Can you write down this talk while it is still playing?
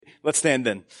let's stand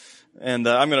then. And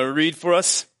I'm going to read for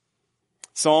us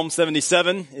Psalm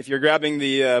 77. If you're grabbing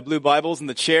the blue Bibles and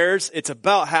the chairs, it's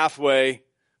about halfway,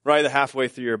 right halfway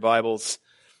through your Bibles.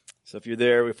 So if you're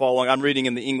there, we follow along. I'm reading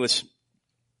in the English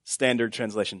Standard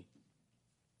Translation.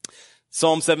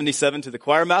 Psalm 77 to the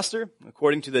choir master,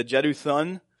 according to the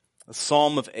Jeduthun, a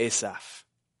psalm of Asaph.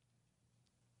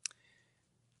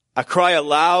 I cry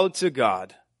aloud to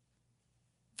God,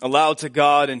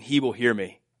 and he will hear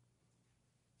me.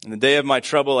 In the day of my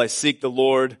trouble, I seek the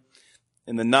Lord.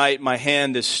 In the night, my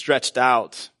hand is stretched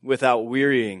out without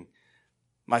wearying.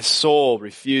 My soul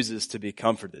refuses to be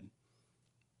comforted.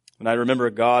 When I remember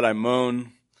God, I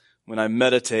moan. When I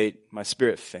meditate, my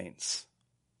spirit faints.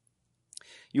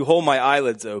 You hold my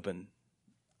eyelids open.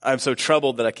 I am so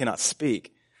troubled that I cannot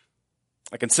speak.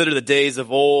 I consider the days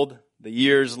of old, the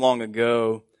years long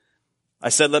ago. I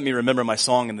said, let me remember my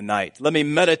song in the night. Let me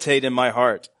meditate in my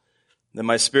heart. Then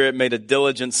my spirit made a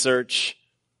diligent search.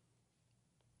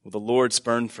 Will the Lord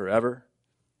spurn forever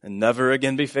and never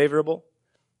again be favorable?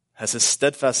 Has his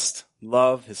steadfast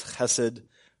love, his chesed,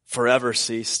 forever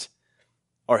ceased?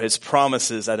 Are his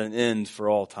promises at an end for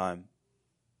all time?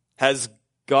 Has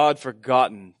God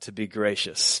forgotten to be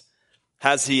gracious?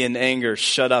 Has he in anger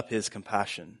shut up his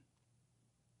compassion?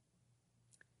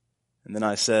 And then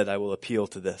I said, I will appeal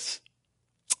to this,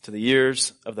 to the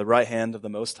ears of the right hand of the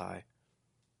Most High.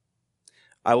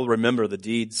 I will remember the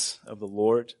deeds of the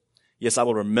Lord. Yes, I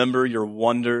will remember your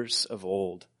wonders of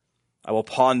old. I will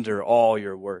ponder all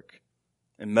your work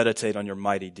and meditate on your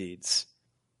mighty deeds.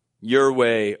 Your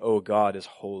way, O God, is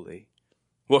holy.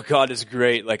 What God is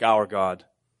great like our God?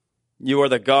 You are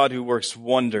the God who works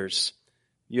wonders.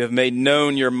 You have made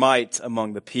known your might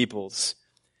among the peoples.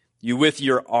 You with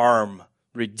your arm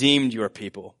redeemed your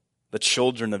people, the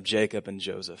children of Jacob and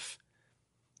Joseph.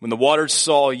 When the waters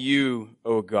saw you,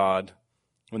 O God,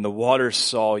 when the waters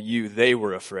saw you, they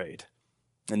were afraid.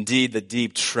 Indeed, the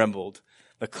deep trembled.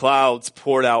 The clouds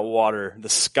poured out water. The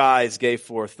skies gave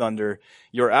forth thunder.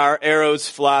 Your arrows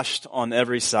flashed on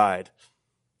every side.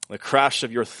 The crash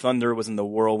of your thunder was in the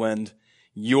whirlwind.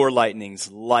 Your lightnings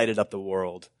lighted up the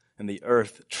world, and the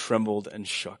earth trembled and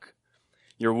shook.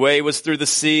 Your way was through the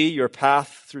sea, your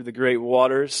path through the great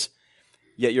waters,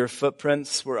 yet your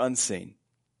footprints were unseen,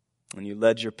 and you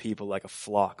led your people like a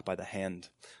flock by the hand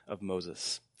of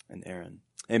Moses and Aaron.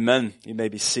 Amen. You may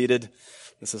be seated.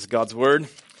 This is God's word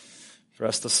for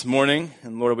us this morning.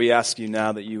 And Lord, we ask you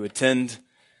now that you attend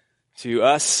to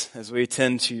us as we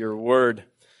attend to your word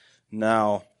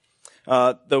now.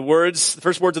 The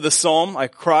first words of the psalm, I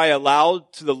cry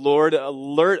aloud to the Lord,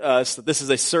 alert us that this is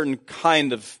a certain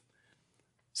kind of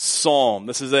psalm.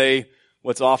 This is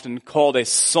what's often called a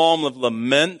psalm of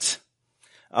lament,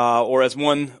 or as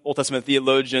one Old Testament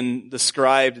theologian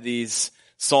described these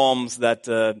psalms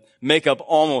that make up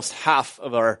almost half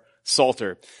of our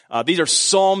Psalter. These are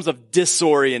psalms of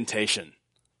disorientation.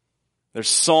 They're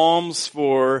psalms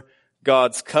for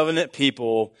God's covenant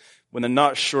people when they're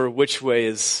not sure which way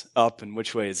is up and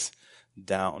which way is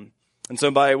down. And so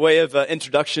by way of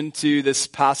introduction to this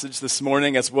passage this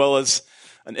morning, as well as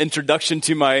an introduction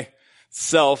to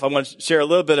myself, I want to share a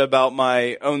little bit about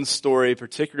my own story,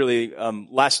 particularly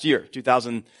last year,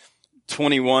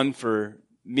 2021, for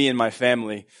me and my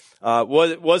family.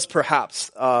 Was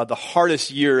perhaps the hardest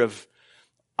year of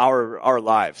our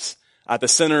lives. At the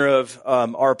center of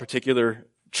our particular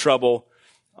trouble,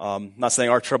 not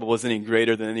saying our trouble was any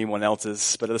greater than anyone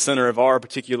else's, but at the center of our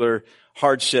particular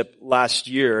hardship last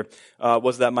year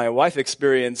was that my wife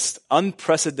experienced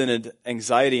unprecedented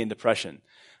anxiety and depression.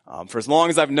 For as long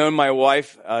as I've known my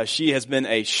wife, she has been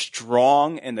a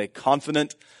strong and a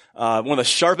confident, one of the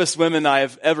sharpest women I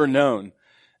have ever known.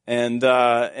 And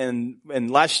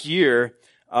last year,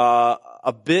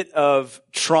 a bit of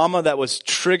trauma that was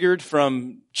triggered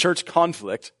from church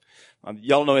conflict.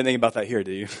 Y'all don't know anything about that here,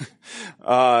 do you?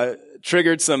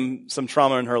 Triggered some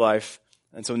trauma in her life.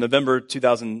 And so in November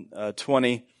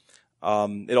 2020,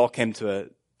 it all came to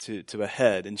a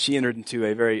head. And she entered into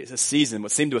a season,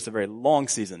 what seemed to us a very long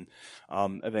season,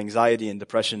 of anxiety and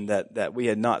depression that we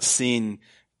had not seen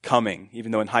coming,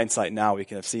 even though in hindsight now we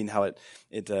can have seen how it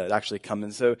actually come.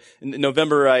 And so in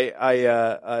November,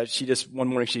 she just, one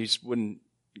morning she just wouldn't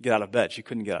get out of bed. She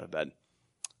couldn't get out of bed.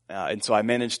 And so I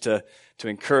managed to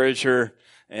encourage her,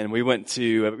 and we went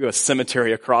to a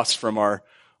cemetery across from our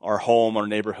home, our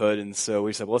neighborhood. And so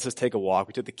we said, well, let's just take a walk.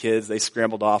 We took the kids. They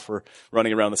scrambled off. We're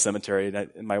running around the cemetery.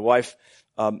 And my wife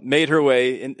made her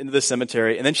way into the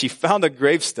cemetery, and then she found a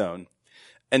gravestone,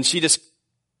 and she just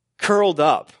curled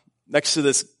up next to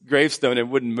this gravestone and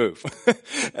wouldn't move.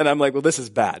 And I'm like, well, this is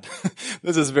bad.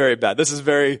 This is very bad. This is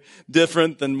very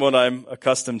different than what I'm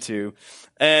accustomed to.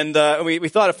 And we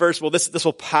thought at first, well, this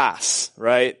will pass,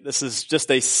 right? This is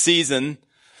just a season.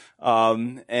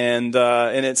 And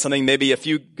it's something, maybe a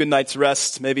few good nights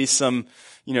rest, maybe some,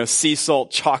 sea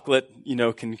salt chocolate,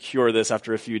 can cure this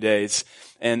after a few days.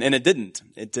 And it didn't.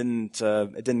 It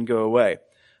didn't go away.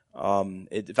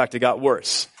 In fact, it got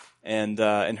worse. And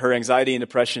her anxiety and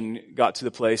depression got to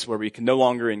the place where we could no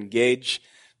longer engage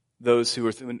those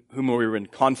whom we were in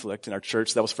conflict in our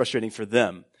church. That was frustrating for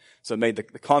them. So it made the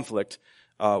conflict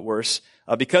worse.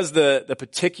 Because the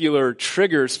particular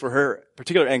triggers for her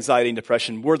particular anxiety and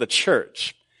depression were the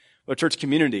church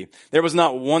community. There was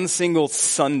not one single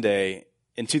Sunday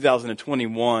in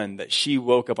 2021 that she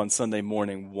woke up on Sunday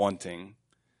morning wanting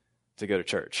to go to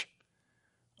church.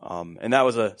 And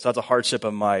that's a hardship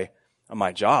on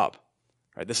my job,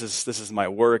 right? This is my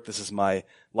work. This is my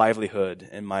livelihood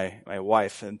and my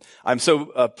wife. And I'm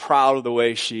so proud of the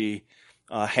way she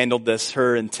handled this.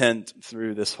 Her intent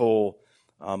through this whole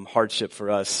hardship for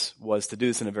us was to do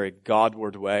this in a very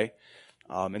Godward way.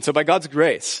 And so by God's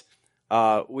grace,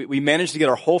 we managed to get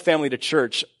our whole family to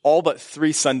church all but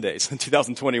 3 Sundays in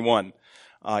 2021,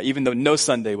 even though no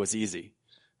Sunday was easy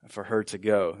for her to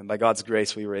go. And by God's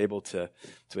grace, we were able to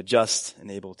adjust and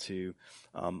able to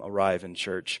arrive in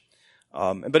church.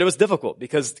 But it was difficult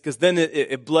because then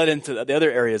it bled into the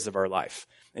other areas of our life.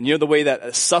 And the way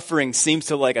that suffering seems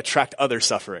to attract other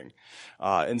suffering.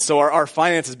 And so our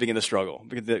finances began to struggle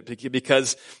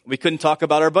because we couldn't talk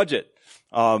about our budget.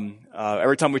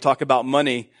 Every time we talk about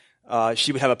money,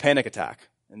 she would have a panic attack.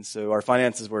 And so our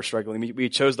finances were struggling. We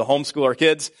chose to homeschool our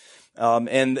kids,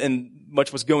 and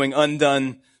much was going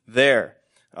undone there.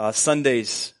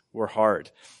 Sundays were hard.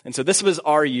 And so this was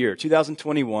our year,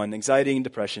 2021, anxiety and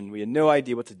depression. We had no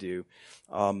idea what to do.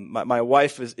 My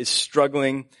wife is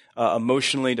struggling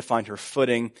emotionally to find her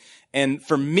footing. And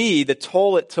for me, the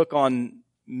toll it took on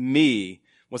me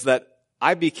was that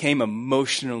I became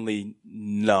emotionally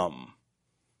numb.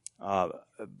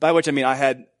 By which I mean I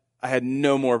had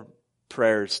no more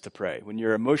prayers to pray. When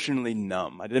you're emotionally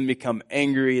numb, I didn't become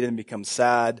angry, I didn't become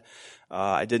sad,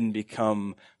 I didn't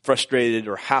become frustrated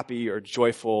or happy or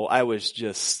joyful. I was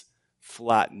just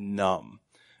flat numb.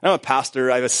 I'm a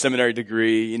pastor. I have a seminary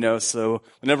degree, so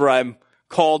whenever I'm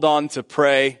called on to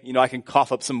pray, I can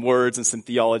cough up some words and some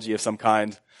theology of some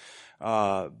kind.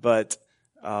 But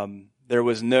there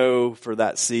was for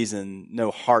that season,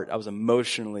 no heart. I was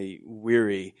emotionally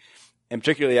weary. And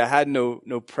particularly, I had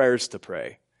no prayers to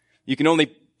pray. You can only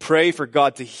pray for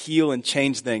God to heal and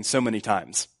change things so many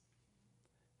times.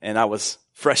 And I was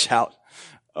fresh out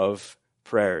of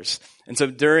prayers. And so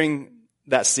during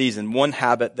that season, one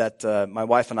habit that my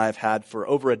wife and I have had for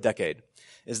over a decade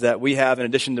is that we have, in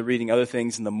addition to reading other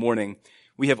things in the morning,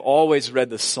 we have always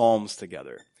read the Psalms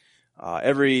together.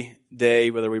 Every day,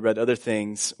 whether we read other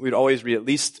things, we'd always read at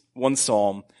least one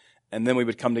Psalm, and then we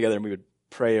would come together and we would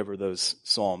pray over those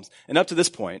Psalms. And up to this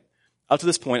point, a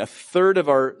third of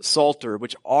our Psalter,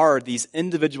 which are these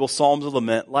individual Psalms of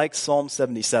lament, like Psalm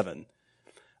 77,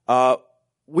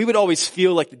 we would always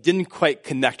feel like they didn't quite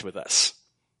connect with us.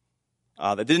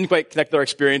 That didn't quite connect with our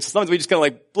experience. Sometimes we just kind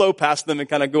of blow past them and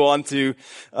kind of go on to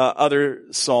other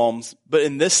Psalms. But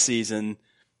in this season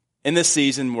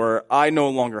where I no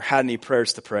longer had any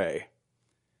prayers to pray,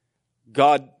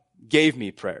 God gave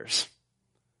me prayers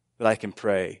that I can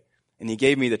pray. And He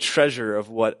gave me the treasure of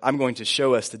what I'm going to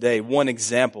show us today, one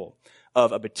example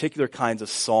of a particular kinds of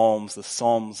Psalms, the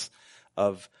Psalms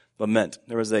of lament.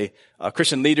 There was a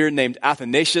Christian leader named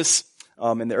Athanasius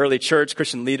in the early church,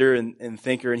 Christian leader and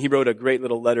thinker, and he wrote a great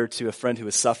little letter to a friend who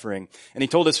was suffering. And he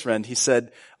told his friend, he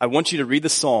said, I want you to read the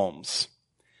Psalms.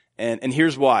 And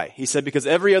here's why. He said, because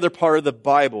every other part of the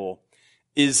Bible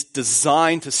is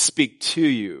designed to speak to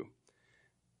you,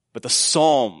 but the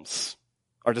Psalms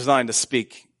are designed to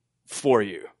speak for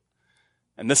you.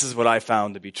 And this is what I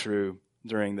found to be true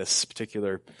during this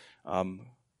particular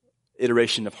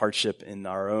iteration of hardship in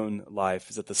our own life,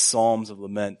 is that the Psalms of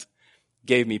lament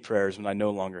gave me prayers when I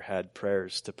no longer had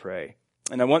prayers to pray.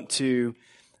 And I want to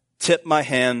tip my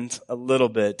hand a little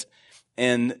bit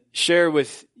and share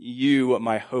with you what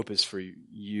my hope is for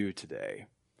you today.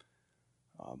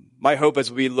 My hope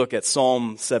as we look at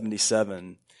Psalm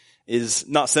 77 is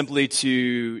not simply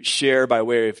to share by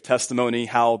way of testimony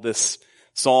how this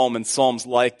psalm and psalms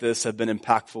like this have been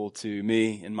impactful to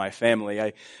me and my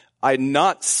family. I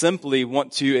not simply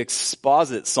want to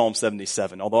exposit Psalm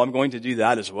 77, although I'm going to do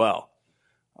that as well.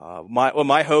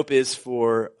 My hope is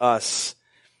for us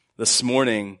this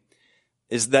morning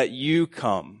is that you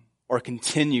come or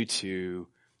continue to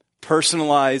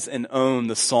personalize and own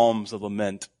the Psalms of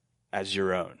Lament as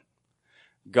your own.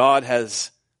 God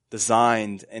has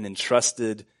designed and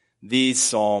entrusted these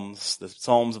Psalms, the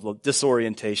Psalms of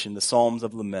disorientation, the Psalms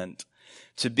of lament,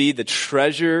 to be the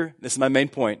treasure, this is my main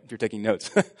point if you're taking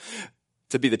notes,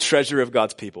 to be the treasure of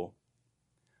God's people,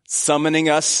 summoning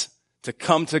us to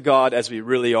come to God as we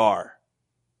really are,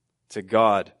 to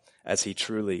God as He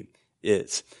truly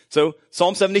is. So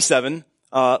Psalm 77,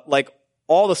 like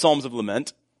all the Psalms of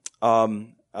lament, with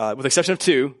the exception of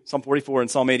two, Psalm 44 and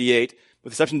Psalm 88,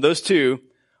 with the exception of those two,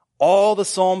 all the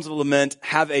Psalms of lament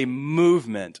have a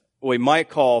movement, what we might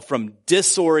call from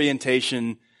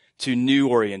disorientation to new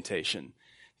orientation.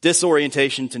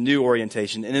 Disorientation to new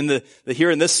orientation. And in the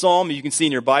here in this Psalm, you can see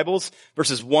in your Bibles,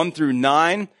 verses 1 through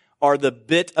 9 are the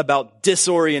bit about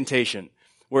disorientation,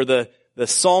 where the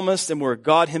psalmist and where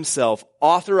God Himself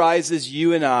authorizes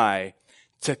you and I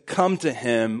to come to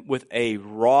Him with a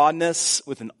rawness,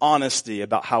 with an honesty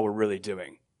about how we're really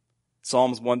doing.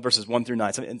 Psalms 1, verses 1 through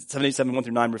 9. 77, 1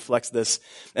 through 9 reflects this.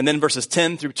 And then verses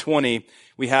 10 through 20,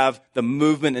 we have the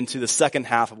movement into the second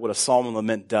half of what a psalm of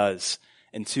lament does,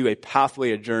 into a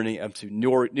pathway, a journey into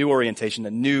new orientation,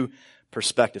 a new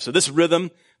perspective. So this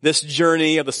rhythm, this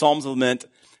journey of the Psalms of lament,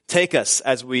 take us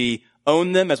as we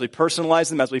own them, as we personalize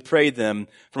them, as we pray them,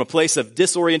 from a place of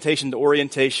disorientation to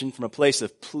orientation, from a place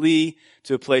of plea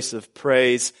to a place of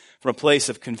praise, from a place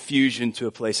of confusion to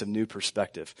a place of new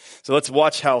perspective. So let's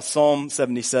watch how Psalm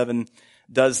 77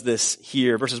 does this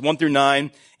here. Verses 1 through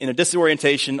 9, in a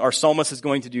disorientation, our psalmist is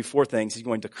going to do four things. He's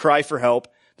going to cry for help,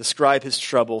 describe his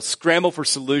trouble, scramble for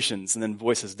solutions, and then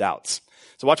voice his doubts.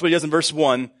 So watch what he does in verse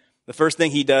 1. The first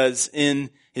thing he does in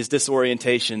his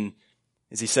disorientation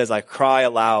is he says, I cry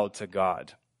aloud to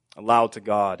God,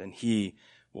 and He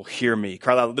will hear me.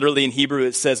 Cry aloud, literally in Hebrew,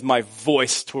 it says, my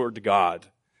voice toward God.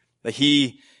 That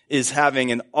he is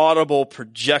having an audible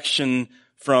projection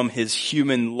from his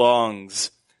human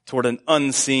lungs toward an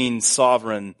unseen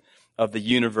sovereign of the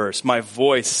universe. My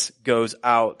voice goes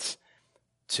out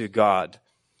to God.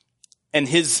 And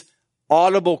his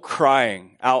audible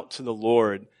crying out to the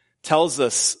Lord tells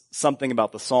us something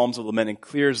about the Psalms of lament and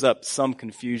clears up some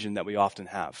confusion that we often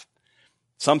have.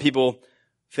 Some people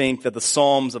think that the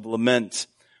Psalms of lament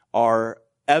are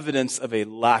evidence of a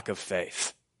lack of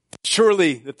faith.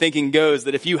 Surely the thinking goes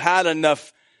that if you had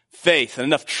enough faith and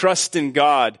enough trust in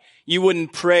God, you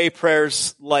wouldn't pray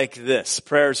prayers like this,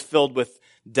 prayers filled with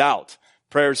doubt,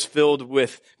 prayers filled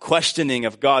with questioning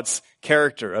of God's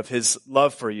character, of His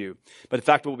love for you. But in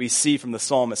fact, what we see from the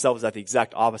Psalm itself is that the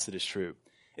exact opposite is true.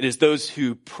 It is those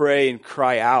who pray and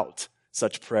cry out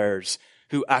such prayers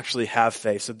who actually have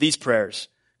faith. So these prayers,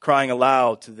 crying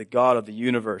aloud to the God of the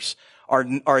universe, are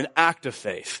an act of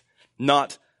faith,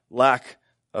 not lack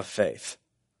of faith.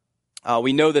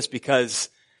 We know this because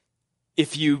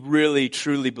if you really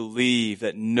truly believe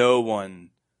that no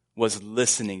one was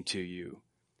listening to you,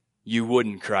 you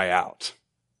wouldn't cry out.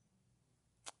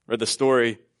 Read the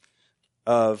story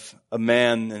of a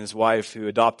man and his wife who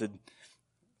adopted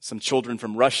some children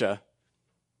from Russia.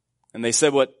 And they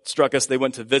said what struck us, they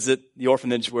went to visit the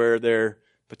orphanage where their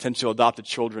potential adopted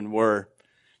children were.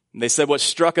 And they said what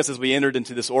struck us as we entered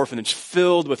into this orphanage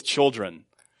filled with children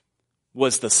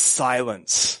was the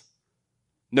silence.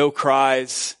 No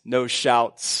cries, no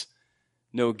shouts,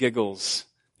 no giggles,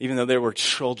 even though there were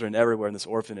children everywhere in this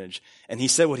orphanage. And he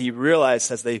said what he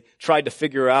realized as they tried to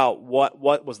figure out what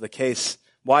was the case,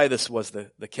 why this was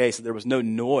the case, that there was no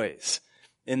noise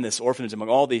in this orphanage among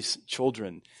all these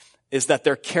children, is that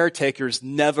their caretakers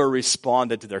never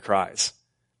responded to their cries.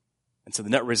 And so the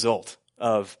net result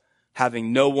of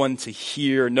having no one to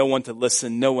hear, no one to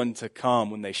listen, no one to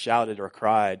come when they shouted or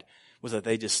cried was that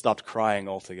they just stopped crying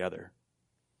altogether.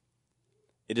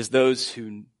 It is those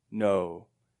who know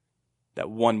that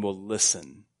one will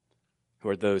listen who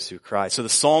are those who cry. So the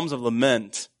Psalms of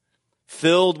lament,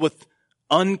 filled with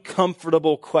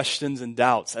uncomfortable questions and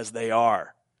doubts as they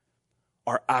are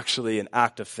actually an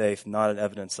act of faith, not an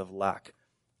evidence of lack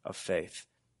of faith.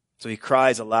 So he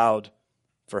cries aloud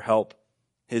for help.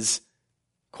 His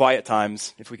quiet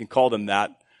times, if we can call them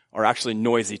that, are actually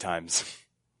noisy times,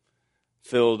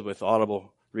 filled with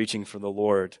audible reaching for the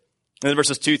Lord. And then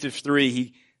verses 2 through 3,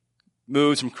 he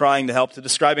moves from crying to help to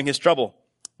describing his trouble.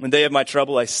 In the day of my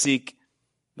trouble, I seek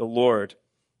the Lord.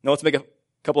 Now let's make a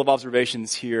couple of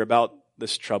observations here about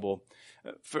this trouble.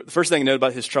 The first thing to note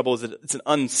about his trouble is that it's an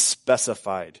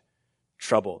unspecified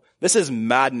trouble. This is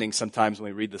maddening sometimes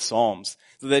when we read the Psalms.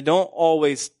 So they don't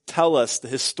always tell us the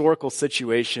historical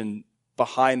situation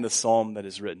behind the psalm that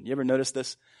is written. You ever notice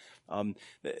this?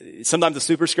 Sometimes the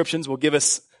superscriptions will give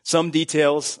us some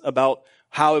details about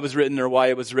how it was written or why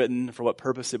it was written, for what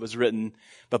purpose it was written.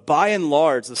 But by and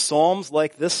large, the Psalms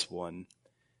like this one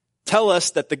tell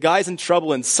us that the guy's in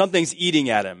trouble and something's eating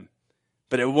at him,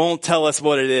 but it won't tell us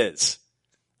what it is.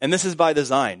 And this is by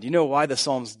design. Do you know why the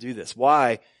Psalms do this?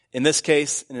 Why, in this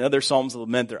case, and in other Psalms of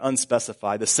lament, they're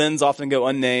unspecified. The sins often go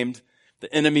unnamed.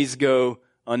 The enemies go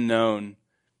unknown.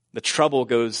 The trouble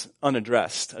goes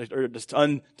unaddressed or just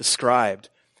undescribed.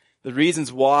 The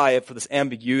reasons why for this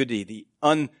ambiguity, the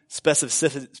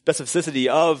unspecificity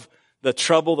of the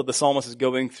trouble that the psalmist is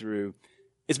going through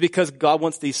is because God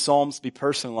wants these psalms to be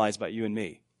personalized by you and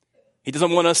me. He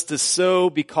doesn't want us to so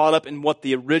be caught up in what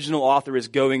the original author is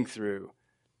going through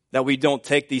that we don't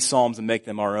take these psalms and make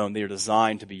them our own. They are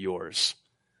designed to be yours.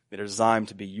 They are designed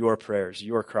to be your prayers,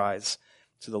 your cries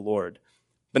to the Lord.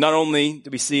 But not only do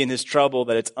we see in his trouble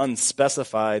that it's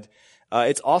unspecified,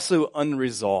 it's also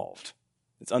unresolved.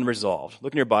 It's unresolved.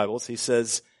 Look in your Bibles. He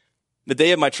says, the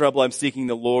day of my trouble I'm seeking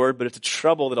the Lord, but it's a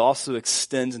trouble that also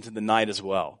extends into the night as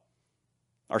well.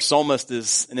 Our psalmist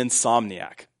is an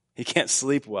insomniac. He can't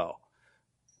sleep well.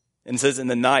 And it says in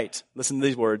the night, listen to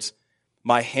these words,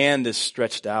 my hand is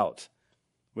stretched out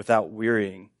without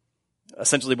wearying.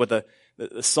 Essentially what the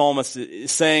psalmist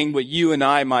is saying, what you and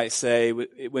I might say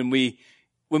when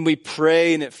we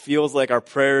pray and it feels like our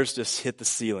prayers just hit the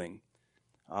ceiling.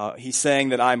 He's saying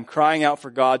that I'm crying out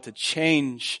for God to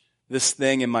change this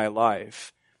thing in my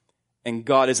life, and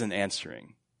God isn't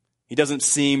answering. He doesn't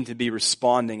seem to be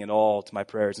responding at all to my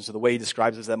prayers. And so the way he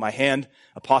describes it is that my hand,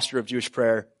 a posture of Jewish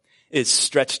prayer, is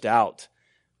stretched out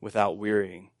without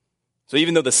wearying. So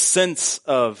even though the sense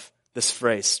of this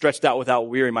phrase, stretched out without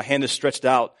wearying, my hand is stretched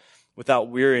out without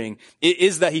wearying, it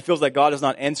is that he feels like God is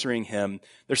not answering him.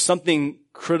 There's something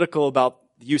critical about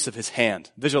the use of his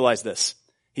hand. Visualize this.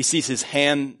 He sees his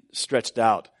hand stretched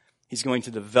out. He's going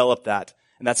to develop that,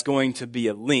 and that's going to be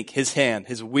a link. His hand,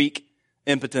 his weak,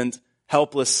 impotent,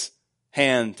 helpless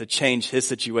hand to change his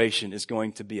situation is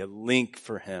going to be a link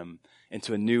for him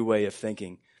into a new way of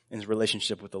thinking in his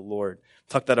relationship with the Lord.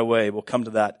 Tuck that away. We'll come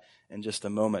to that in just a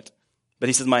moment. But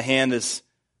he says, my hand is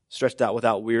stretched out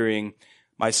without wearying.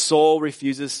 My soul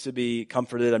refuses to be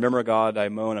comforted. I remember God, I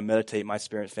moan, I meditate, my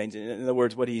spirit faints. In other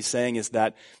words, what he's saying is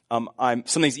that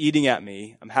something's eating at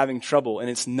me, I'm having trouble, and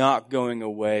it's not going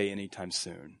away anytime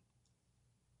soon.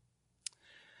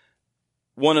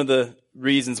 One of the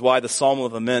reasons why the Psalm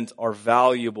of Lament are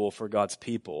valuable for God's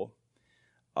people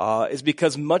is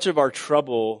because much of our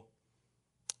trouble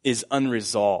is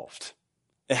unresolved.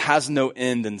 It has no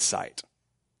end in sight.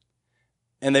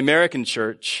 And the American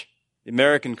church, the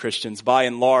American Christians, by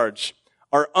and large,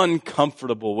 are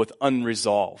uncomfortable with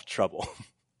unresolved trouble.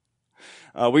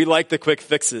 We like the quick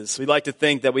fixes. We like to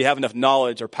think that we have enough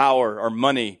knowledge or power or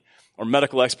money or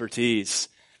medical expertise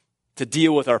to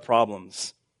deal with our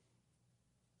problems.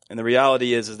 And the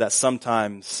reality is that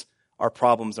sometimes our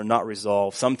problems are not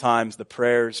resolved. Sometimes the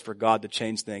prayers for God to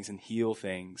change things and heal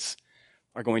things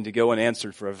are going to go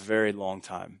unanswered for a very long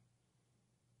time.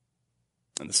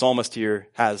 And the psalmist here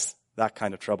has that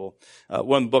kind of trouble.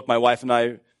 One book my wife and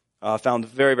I found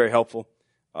very, very helpful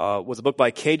was a book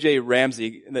by K.J.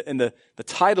 Ramsey. And the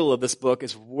title of this book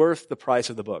is worth the price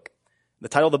of the book. The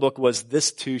title of the book was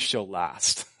This Too Shall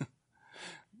Last.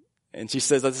 And she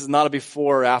says that this is not a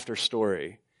before or after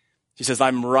story. She says,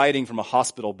 I'm writing from a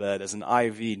hospital bed as an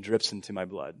IV drips into my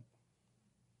blood.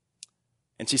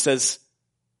 And she says,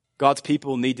 God's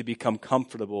people need to become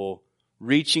comfortable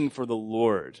reaching for the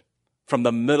Lord from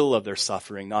the middle of their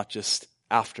suffering, not just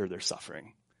after their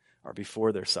suffering or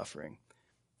before their suffering.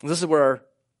 And this is where our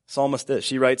psalmist is.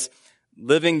 She writes,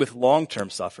 living with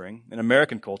long-term suffering in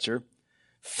American culture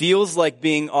feels like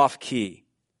being off-key.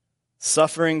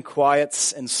 Suffering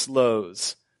quiets and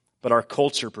slows, but our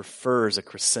culture prefers a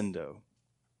crescendo.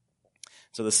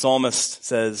 So the psalmist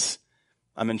says,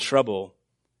 I'm in trouble,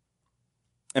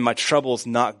 and my trouble's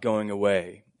not going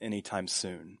away anytime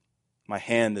soon. My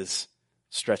hand is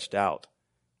stretched out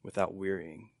without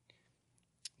wearying.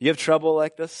 You have trouble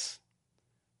like this?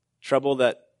 Trouble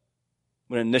that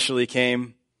when it initially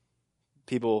came,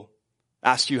 people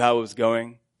asked you how it was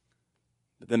going,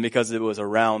 but then because it was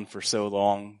around for so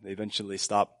long, they eventually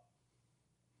stopped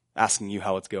asking you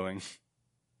how it's going.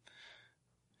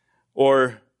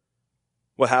 Or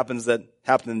what happened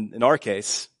in our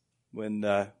case when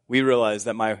we realized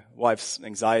that my wife's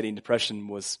anxiety and depression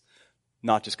was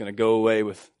not just going to go away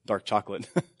with dark chocolate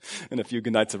and a few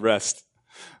good nights of rest.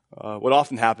 What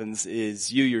often happens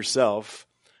is you yourself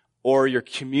or your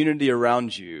community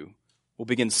around you will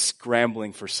begin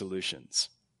scrambling for solutions.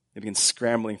 They begin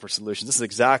scrambling for solutions. This is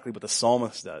exactly what the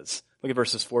psalmist does. Look at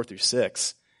verses 4 through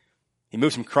 6. He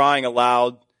moves from crying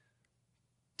aloud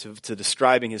to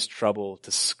describing his trouble,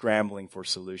 to scrambling for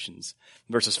solutions.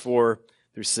 Verses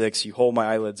 4-6, you hold my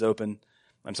eyelids open.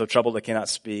 I'm so troubled I cannot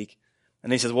speak.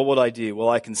 And he says, what would I do? Well,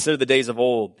 I consider the days of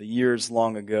old, the years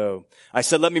long ago. I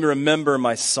said, let me remember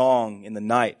my song in the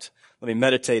night. Let me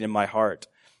meditate in my heart.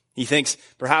 He thinks,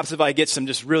 perhaps if I get some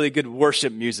just really good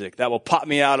worship music, that will pop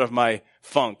me out of my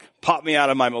funk, pop me out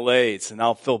of my malaise, and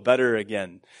I'll feel better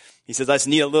again. He says, I just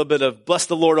need a little bit of bless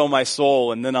the Lord, O my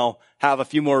soul, and then I'll have a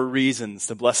few more reasons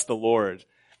to bless the Lord.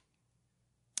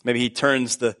 Maybe he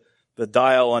turns the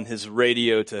dial on his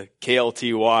radio to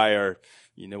KLTY or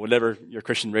whatever your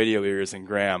Christian radio is in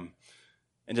Graham,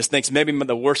 and just thinks maybe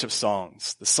the worship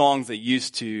songs, the songs that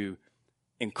used to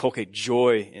inculcate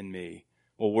joy in me,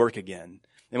 will work again.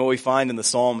 And what we find in the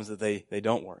Psalms is that they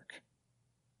don't work.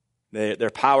 Their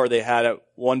power they had at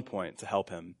one point to help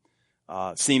him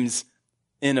seems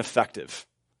ineffective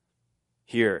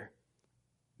here,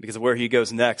 because where he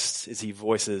goes next is he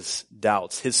voices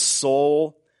doubts. His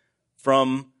soul,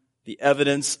 from the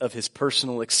evidence of his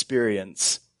personal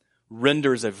experience,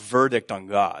 renders a verdict on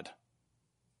God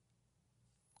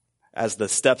as the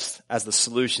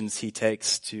solutions he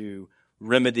takes to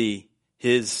remedy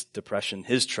his depression,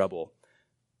 his trouble,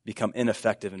 become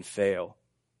ineffective and fail.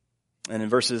 And in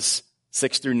verses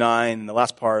 6-9, the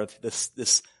last part of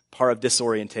this part of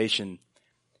disorientation,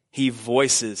 he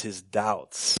voices his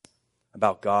doubts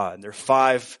about God. There are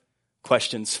 5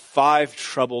 questions, 5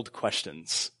 troubled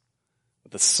questions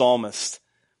that the psalmist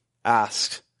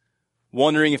asked,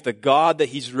 wondering if the God that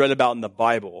he's read about in the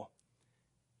Bible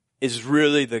is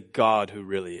really the God who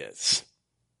really is.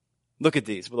 Look at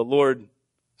these. Will the Lord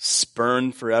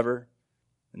spurn forever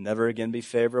and never again be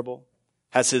favorable?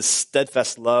 Has his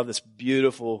steadfast love, this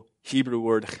beautiful Hebrew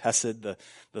word chesed,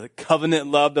 the covenant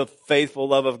love, the faithful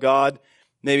love of God,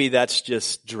 maybe that's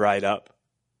just dried up?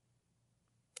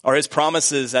 Are his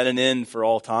promises at an end for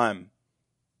all time?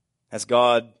 Has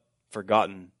God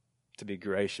forgotten to be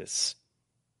gracious?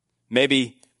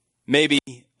 Maybe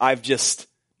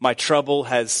my trouble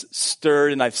has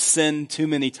stirred and I've sinned too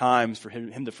many times for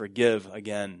him to forgive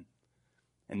again.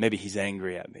 And maybe he's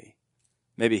angry at me.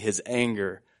 Maybe his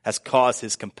anger has caused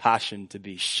his compassion to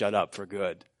be shut up for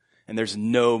good. And there's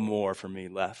no more for me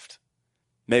left.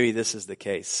 Maybe this is the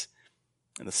case.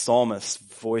 And the psalmist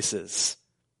voices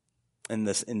in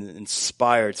the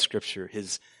inspired scripture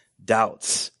his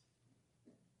doubts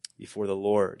before the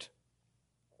Lord.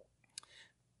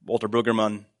 Walter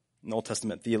Brueggemann, an Old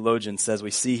Testament theologian, says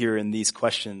we see here in these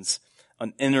questions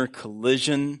an inner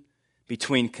collision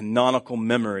between canonical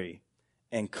memory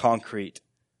and concrete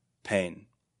pain.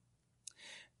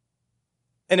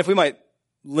 And if we might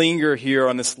linger here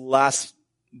on this last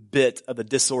bit of the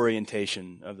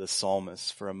disorientation of the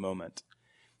psalmist for a moment.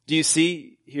 Do you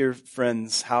see here,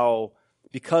 friends, how,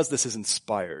 because this is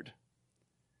inspired,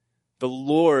 the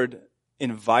Lord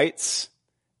invites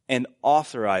and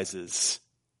authorizes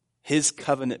his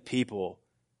covenant people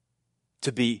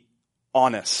to be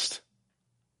honest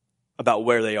about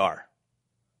where they are.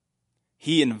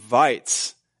 He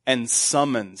invites and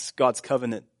summons God's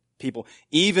covenant people,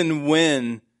 even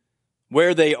when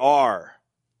where they are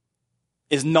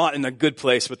is not in a good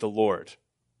place with the Lord.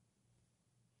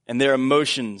 And their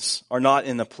emotions are not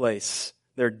in a place.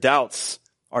 Their doubts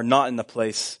are not in the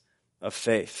place of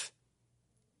faith.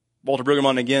 Walter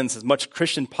Brueggemann again says, much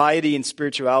Christian piety and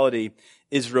spirituality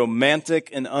is romantic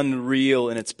and unreal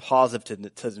in its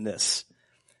positiveness.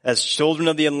 As children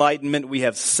of the Enlightenment, we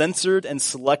have censored and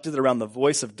selected around the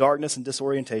voice of darkness and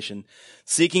disorientation,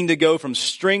 seeking to go from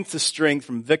strength to strength,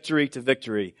 from victory to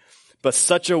victory. But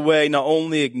such a way not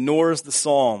only ignores the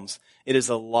Psalms, it is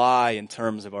a lie in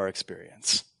terms of our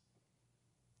experience.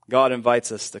 God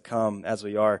invites us to come as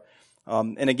we are.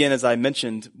 And again, as I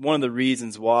mentioned, one of the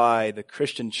reasons why the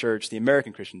Christian church, the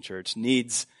American Christian church,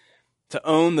 needs to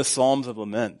own the Psalms of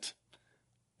Lament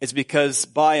is because,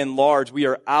 by and large, we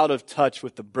are out of touch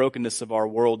with the brokenness of our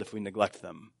world if we neglect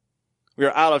them. We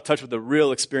are out of touch with the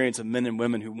real experience of men and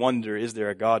women who wonder, is there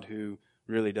a God who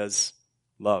really does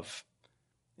love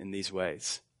in these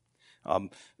ways?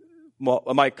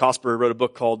 Mike Cosper wrote a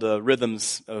book called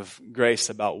Rhythms of Grace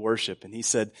about worship, and he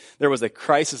said there was a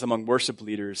crisis among worship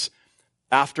leaders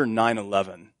after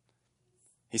 9/11.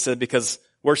 He said because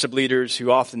worship leaders who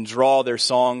often draw their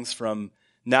songs from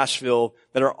Nashville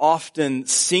that are often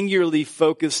singularly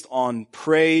focused on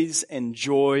praise and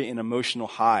joy and emotional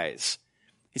highs.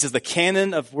 He says the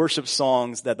canon of worship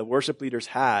songs that the worship leaders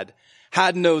had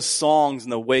no songs in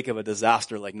the wake of a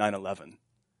disaster like 9/11.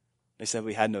 They said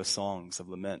we had no songs of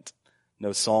lament,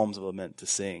 no psalms of lament to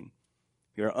sing.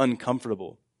 We are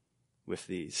uncomfortable with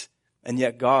these. And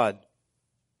yet God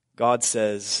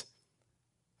says,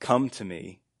 come to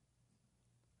me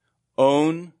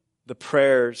Own the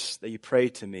prayers that you pray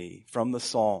to me from the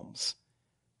Psalms.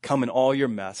 Come in all your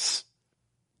mess,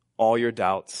 all your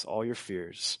doubts, all your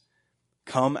fears.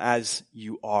 Come as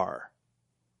you are.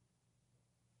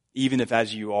 Even if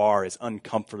as you are is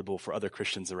uncomfortable for other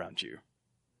Christians around you.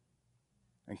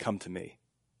 And come to me.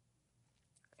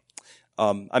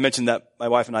 I mentioned that my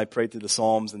wife and I prayed through the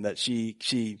Psalms and that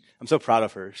I'm so proud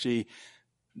of her. She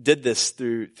did this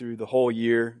through the whole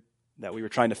year that we were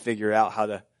trying to figure out how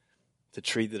to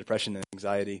treat the depression and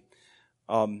anxiety.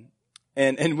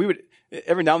 And we would,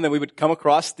 every now and then we would come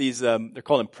across these, they're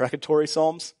called imprecatory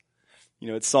Psalms.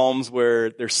 It's Psalms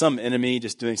where there's some enemy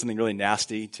just doing something really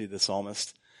nasty to the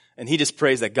psalmist. And he just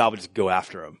prays that God would just go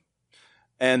after him.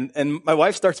 And my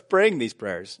wife starts praying these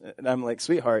prayers. And I'm like,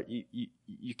 sweetheart,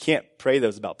 you can't pray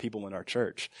those about people in our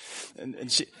church.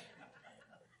 And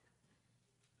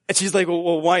she's like,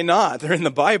 well, why not? They're in the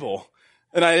Bible.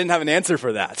 And I didn't have an answer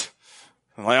for that.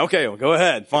 I'm like, okay, well, go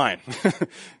ahead, fine.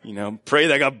 Pray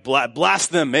that God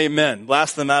blast them, amen.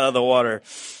 Blast them out of the water.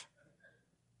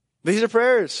 These are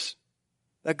prayers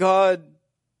that God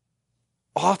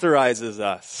authorizes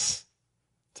us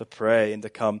to pray and to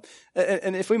come.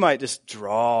 And if we might just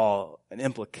draw an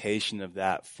implication of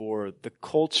that for the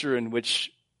culture in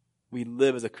which we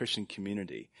live as a Christian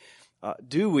community,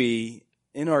 do we,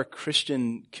 in our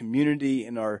Christian community,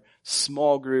 in our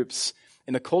small groups,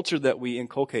 in the culture that we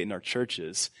inculcate in our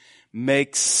churches,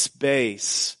 make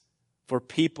space for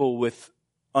people with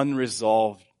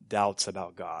unresolved doubts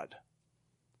about God?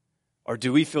 Or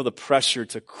do we feel the pressure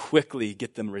to quickly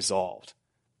get them resolved?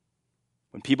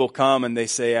 When people come and they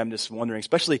say, I'm just wondering,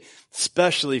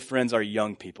 especially friends, our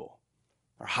young people,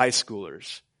 our high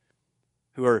schoolers,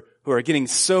 who are getting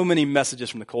so many messages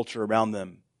from the culture around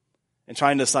them and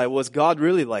trying to decide, well, is God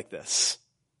really like this?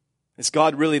 Is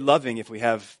God really loving if we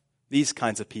have these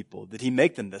kinds of people? Did he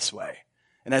make them this way?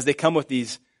 And as they come with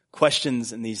these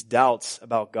questions and these doubts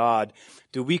about God,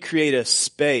 do we create a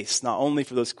space not only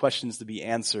for those questions to be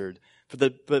answered,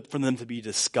 but for them to be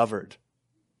discovered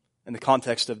in the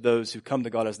context of those who come to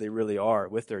God as they really are,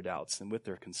 with their doubts and with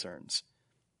their concerns?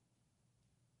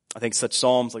 I think such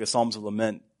psalms, like the Psalms of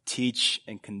Lament, teach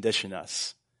and condition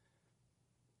us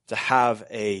to have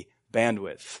a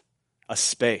bandwidth, a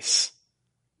space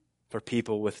for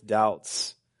people with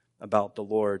doubts about the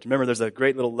Lord. Remember, there's a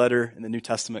great little letter in the New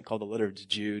Testament called the letter to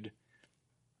Jude.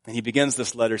 And he begins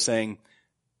this letter saying,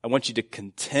 I want you to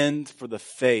contend for the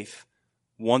faith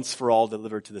once for all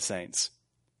delivered to the saints.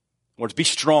 Or to be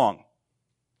strong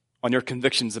on your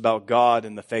convictions about God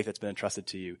and the faith that's been entrusted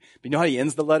to you. But you know how he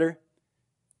ends the letter?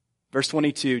 Verse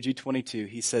 22, Jude 22,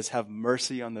 he says, have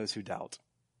mercy on those who doubt.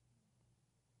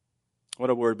 What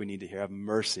a word we need to hear. Have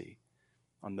mercy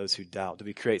on those who doubt. Do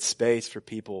we create space for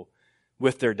people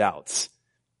with their doubts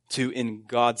to, in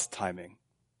God's timing,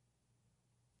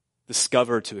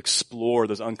 discover, to explore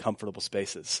those uncomfortable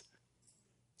spaces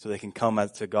so they can come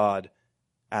to God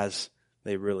as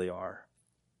they really are?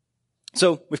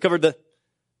 So we've covered the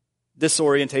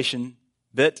disorientation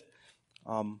bit.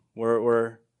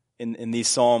 We're in these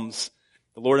Psalms.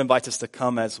 The Lord invites us to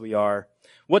come as we are.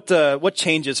 What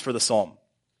changes for the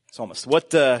psalmist?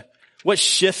 What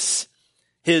shifts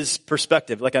his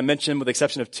perspective? Like I mentioned, with the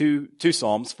exception of two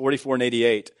Psalms, 44 and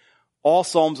 88, all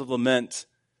Psalms of lament,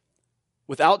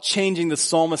 without changing the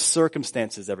psalmist's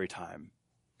circumstances every time,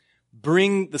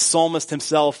 bring the psalmist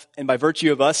himself, and by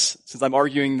virtue of us, since I'm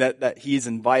arguing that he's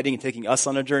inviting and taking us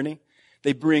on a journey,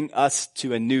 they bring us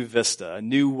to a new vista, a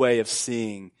new way of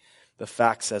seeing the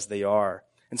facts as they are.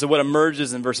 And so what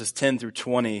emerges in verses 10 through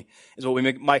 20 is what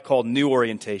we might call new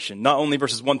orientation. Not only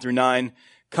verses 1 through 9,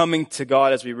 coming to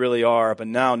God as we really are, but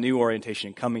now new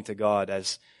orientation, coming to God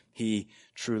as he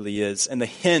truly is. And the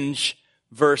hinge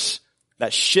verse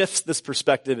that shifts this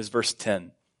perspective is verse 10.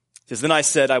 It says, then I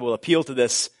said, I will appeal to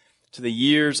the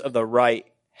years of the right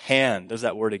hand. There's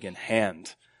that word again,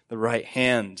 hand. The right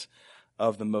hand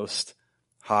of the Most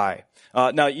High.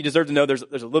 Now, you deserve to know there's a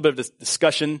little bit of this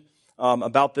discussion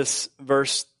about this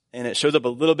verse, and it shows up a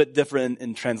little bit different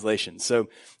in translation. So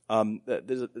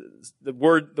the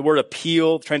word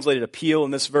appeal, translated appeal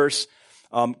in this verse,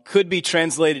 could be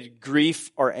translated grief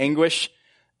or anguish.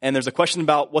 And there's a question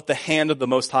about what the hand of the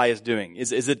Most High is doing. Is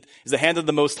the hand of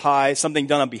the Most High something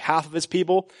done on behalf of his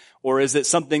people, or is it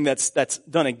something that's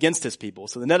done against his people?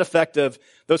 So the net effect of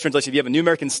those translations, if you have a New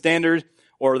American Standard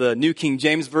or the New King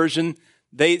James Version,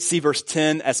 they see verse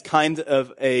 10 as kind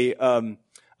of a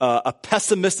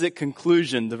pessimistic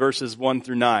conclusion to verses 1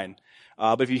 through 9.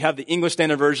 But if you have the English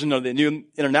Standard Version or the New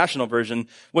International Version,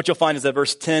 what you'll find is that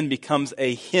verse 10 becomes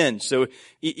a hinge. So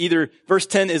either verse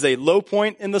 10 is a low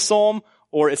point in the psalm,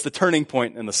 or it's the turning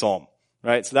point in the psalm.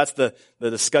 right? So that's the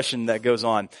discussion that goes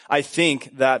on. I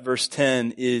think that verse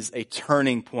 10 is a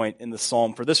turning point in the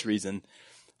psalm for this reason.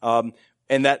 What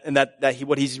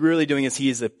he's really doing is he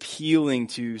is appealing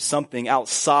to something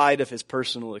outside of his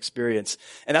personal experience.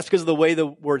 And that's because of the way the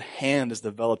word hand is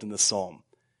developed in the psalm.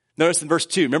 Notice in verse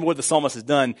 2, remember what the psalmist has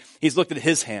done. He's looked at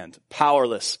his hand,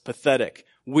 powerless, pathetic,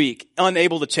 weak,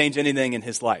 unable to change anything in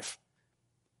his life.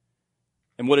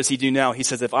 And what does he do now? He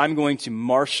says, if I'm going to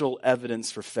marshal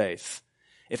evidence for faith,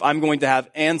 if I'm going to have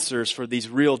answers for these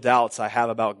real doubts I have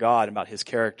about God and about his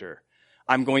character,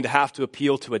 I'm going to have to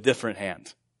appeal to a different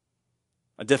hand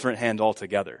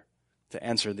altogether to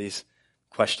answer these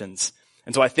questions.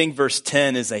 And so I think verse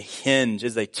 10 is a hinge,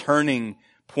 is a turning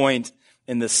point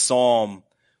in this psalm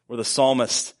where the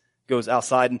psalmist goes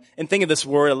outside. And think of this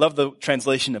word. I love the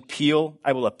translation appeal.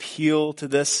 I will appeal to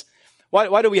this.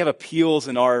 Why do we have appeals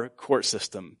in our court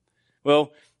system?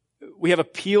 Well, we have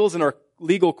appeals in our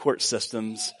legal court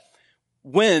systems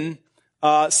when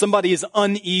somebody is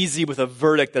uneasy with a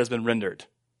verdict that has been rendered.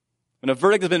 When a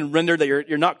verdict has been rendered that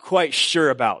you're not quite sure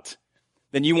about,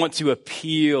 then you want to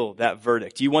appeal that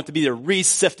verdict. You want to be the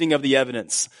re-sifting of the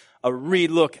evidence, a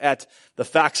re-look at the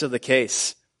facts of the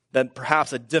case, that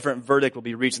perhaps a different verdict will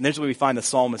be reached. And here's what we find the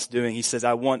psalmist doing. He says,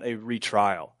 I want a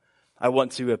retrial. I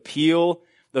want to appeal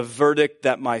the verdict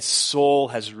that my soul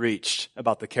has reached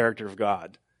about the character of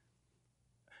God.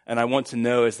 And I want to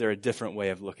know, is there a different way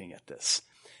of looking at this?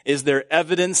 Is there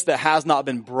evidence that has not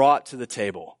been brought to the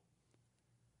table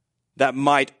that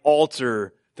might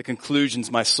alter the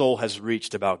conclusions my soul has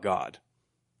reached about God?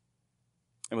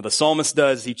 And what the psalmist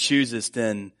does, he chooses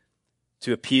then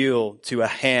to appeal to a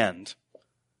hand,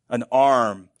 an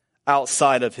arm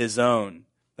outside of his own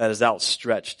that is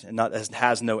outstretched and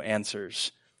has no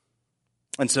answers.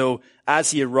 And so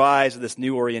as he arrives at this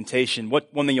new orientation, one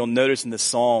thing you'll notice in this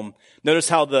psalm, notice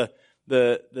how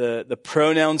the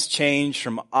pronouns change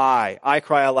from I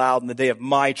cry aloud in the day of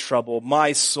my trouble,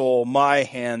 my soul, my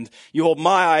hand. You hold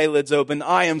my eyelids open.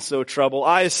 I am so troubled.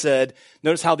 I said,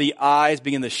 notice how the eyes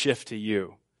begin to shift to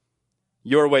you.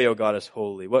 Your way, O God, is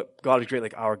holy. What God is great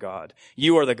like our God.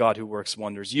 You are the God who works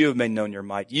wonders. You have made known your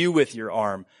might. You with your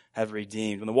arm have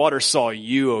redeemed. When the waters saw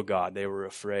you, O God, they were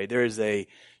afraid. There is a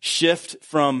shift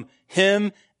from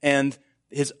him and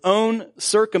his own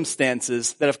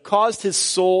circumstances that have caused his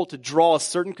soul to draw a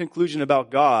certain conclusion about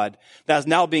God that is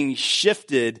now being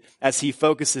shifted as he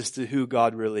focuses to who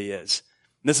God really is.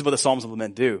 And this is what the Psalms of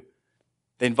Lament do.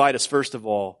 They invite us, first of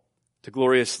all, to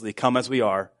gloriously come as we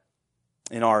are,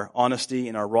 in our honesty,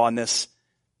 in our rawness,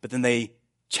 but then they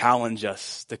challenge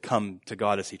us to come to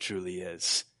God as he truly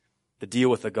is, to deal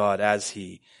with the God as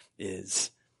he is.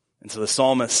 And so the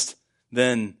psalmist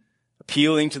then,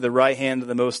 appealing to the right hand of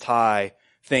the Most High,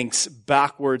 thinks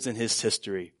backwards in his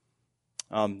history.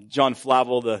 John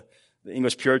Flavel, the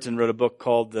English Puritan, wrote a book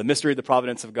called The Mystery of the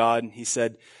Providence of God. He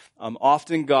said,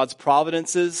 often God's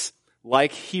providences,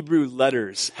 like Hebrew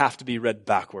letters, have to be read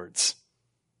backwards.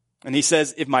 And he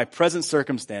says, if my present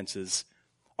circumstances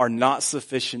are not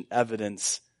sufficient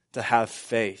evidence to have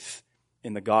faith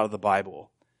in the God of the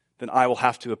Bible, then I will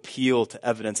have to appeal to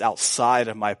evidence outside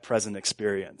of my present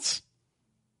experience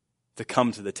to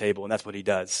come to the table. And that's what he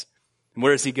does. And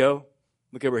where does he go?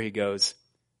 Look at where he goes.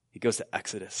 He goes to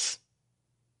Exodus.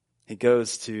 He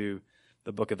goes to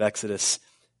the book of Exodus.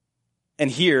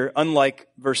 And here, unlike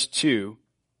verse 2,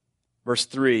 verse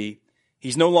 3,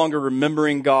 he's no longer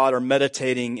remembering God or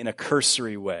meditating in a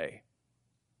cursory way,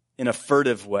 in a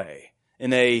furtive way,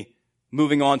 in a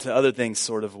moving on to other things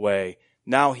sort of way.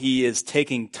 Now he is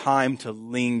taking time to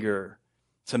linger,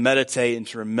 to meditate and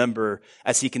to remember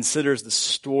as he considers the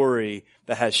story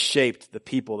that has shaped the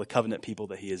people, the covenant people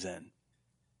that he is in.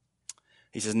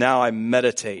 He says, now I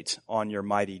meditate on your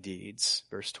mighty deeds,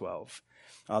 verse 12.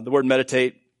 The word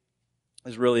meditate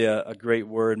is really a great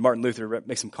word. Martin Luther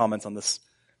makes some comments on this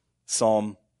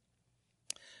psalm.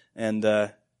 And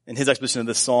in his exposition of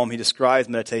this psalm, he describes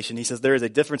meditation. He says there is a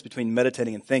difference between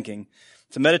meditating and thinking.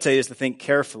 To meditate is to think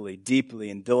carefully, deeply,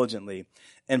 and diligently.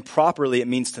 And properly, it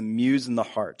means to muse in the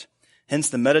heart. Hence,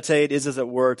 to meditate is, as it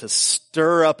were, to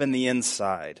stir up in the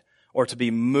inside or to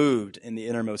be moved in the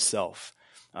innermost self.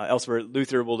 Elsewhere,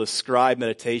 Luther will describe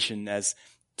meditation as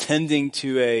tending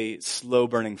to a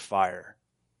slow-burning fire.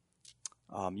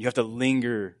 You have to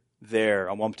linger there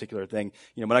on one particular thing.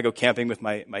 When I go camping with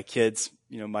my kids,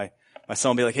 my son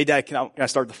will be like, "Hey, Dad, can I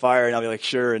start the fire?" And I'll be like,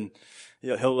 "Sure." And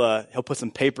he'll put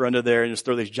some paper under there and just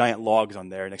throw these giant logs on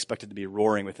there and expect it to be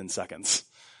roaring within seconds.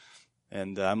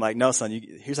 And I'm like, "No, son,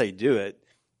 here's how you do it.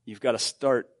 You've got to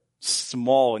start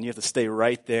small and you have to stay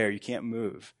right there. You can't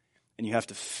move. And you have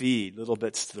to feed little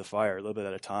bits to the fire, a little bit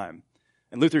at a time.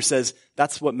 And Luther says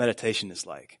that's what meditation is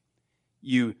like.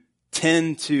 You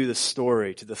tend to the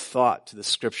story, to the thought, to the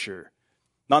scripture,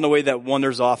 not in a way that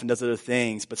wanders off and does other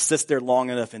things, but sits there long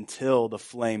enough until the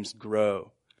flames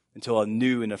grow, until a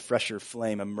new and a fresher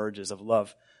flame emerges of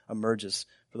love, emerges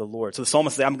for the Lord. So the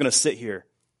psalmist says, I'm going to sit here.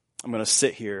 I'm going to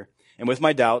sit here. And with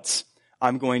my doubts,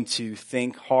 I'm going to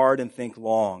think hard and think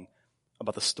long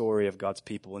about the story of God's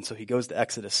people. And so he goes to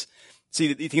Exodus. See,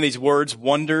 you think of these words,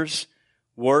 wonders,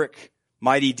 work,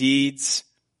 mighty deeds,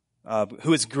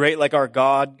 who is great like our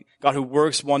God, God who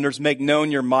works wonders, make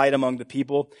known your might among the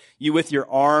people. You with your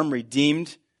arm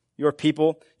redeemed your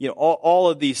people. You know, all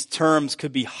of these terms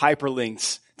could be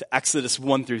hyperlinks to Exodus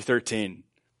 1 through 13,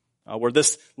 where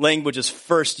this language is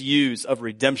first used of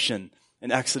redemption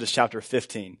in Exodus chapter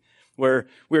 15, where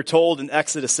we're told in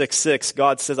Exodus 6:6,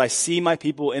 God says, I see my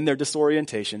people in their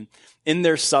disorientation, in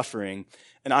their suffering,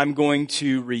 and I'm going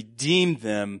to redeem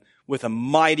them with a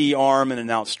mighty arm and an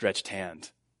outstretched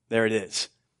hand. There it is.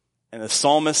 And the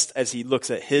psalmist, as he looks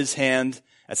at his hand,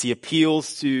 as he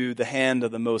appeals to the hand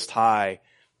of the Most High,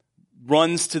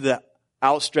 runs to the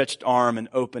outstretched arm and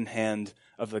open hand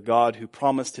of the God who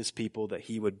promised his people that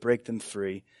he would break them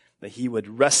free, that he would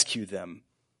rescue them.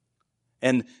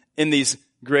 And in these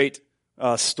great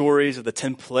stories of the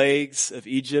 10 plagues of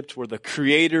Egypt, where the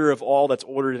creator of all that's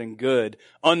ordered and good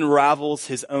unravels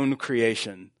his own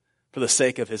creation for the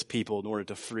sake of his people in order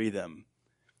to free them,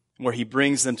 where he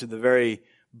brings them to the very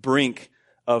brink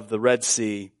of the Red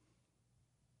Sea.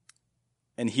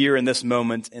 And here in this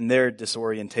moment, in their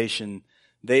disorientation,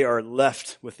 they are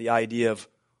left with the idea of,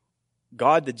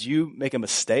 God, did you make a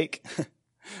mistake?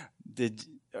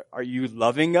 Are you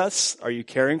loving us? Are you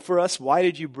caring for us? Why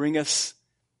did you bring us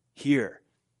here?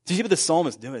 Do you see what the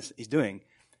psalmist is doing?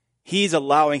 He's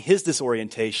allowing his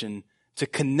disorientation to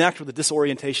connect with the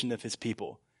disorientation of his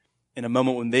people in a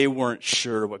moment when they weren't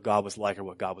sure what God was like or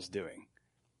what God was doing.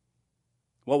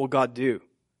 What will God do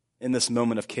in this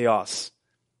moment of chaos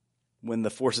when the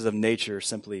forces of nature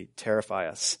simply terrify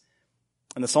us?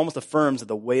 And the psalmist affirms that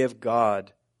the way of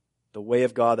God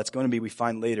that's going to be, we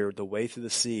find later, the way through the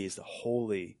sea is the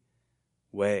holy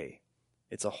way.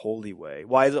 It's a holy way.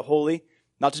 Why is it holy?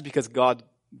 Not just because God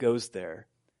goes there,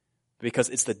 but because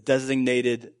it's the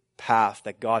designated path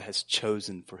that God has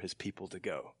chosen for his people to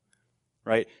go.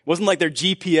 Right? It wasn't like their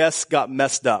GPS got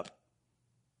messed up.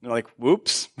 They're like,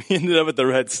 whoops, we ended up at the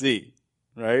Red Sea.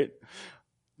 Right?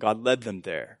 God led them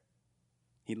there.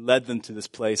 He led them to this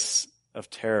place of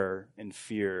terror and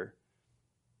fear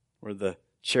where the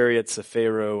chariots of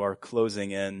Pharaoh are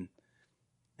closing in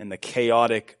and the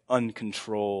chaotic,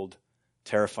 uncontrolled,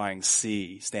 terrifying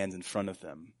sea stands in front of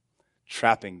them,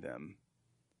 trapping them.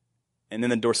 And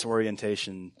in the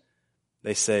disorientation,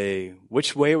 they say,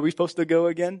 which way are we supposed to go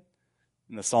again?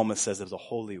 And the psalmist says it was a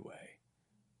holy way.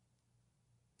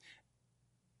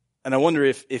 And I wonder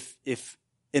if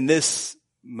in this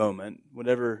moment,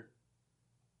 whatever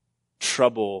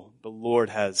trouble the Lord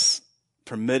has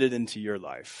permitted into your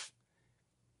life,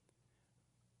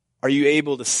 are you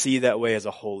able to see that way as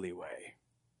a holy way?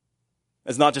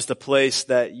 As not just a place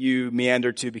that you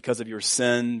meander to because of your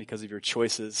sin, because of your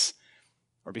choices,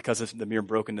 or because of the mere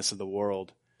brokenness of the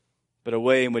world, but a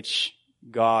way in which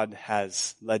God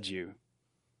has led you.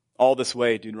 All this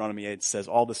way, Deuteronomy 8 says,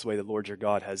 all this way the Lord your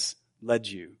God has led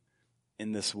you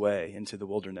in this way into the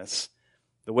wilderness.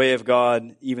 The way of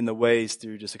God, even the ways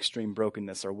through just extreme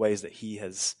brokenness, are ways that he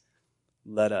has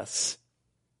led us.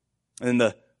 And then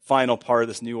the final part of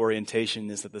this new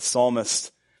orientation is that the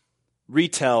psalmist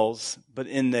retells, but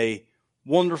in a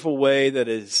wonderful way that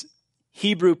is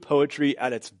Hebrew poetry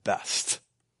at its best.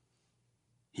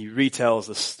 He retells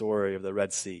the story of the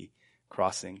Red Sea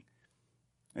crossing.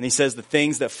 And he says the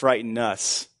things that frighten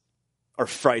us are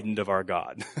frightened of our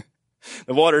God.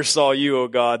 The waters saw you, O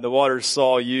God. The waters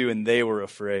saw you, and they were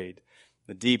afraid.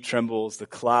 The deep trembles, the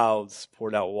clouds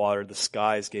poured out water, the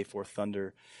skies gave forth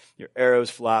thunder. Your arrows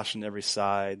flashed on every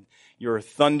side. Your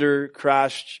thunder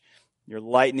crashed, your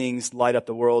lightnings light up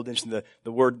the world.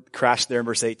 The word crash there in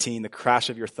verse 18, the crash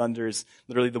of your thunder is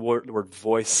literally the word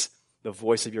voice, the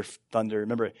voice of your thunder.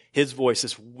 Remember, his voice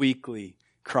is weakly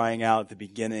crying out at the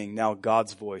beginning. Now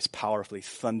God's voice powerfully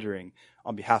thundering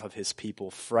on behalf of his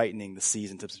people, frightening the seas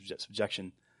into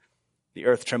subjection. The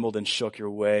earth trembled and shook.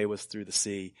 Your way was through the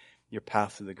sea, your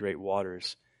path through the great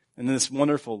waters. And then this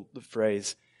wonderful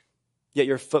phrase, yet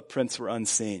your footprints were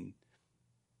unseen.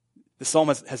 The psalm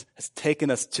has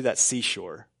taken us to that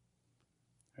seashore,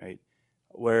 right?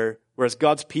 Whereas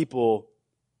God's people,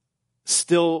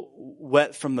 still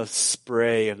wet from the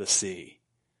spray of the sea,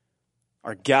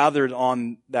 are gathered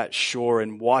on that shore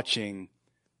and watching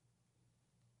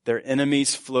their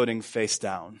enemies floating face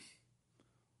down,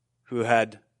 who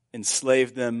had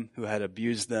enslaved them, who had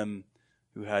abused them,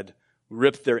 who had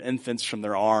ripped their infants from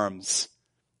their arms,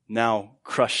 now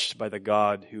crushed by the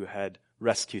God who had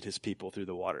rescued his people through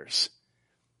the waters.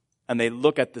 And they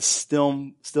look at the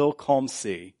still calm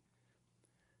sea,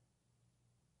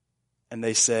 and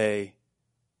they say,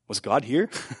 was God here?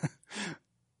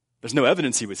 There's no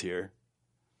evidence he was here.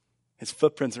 His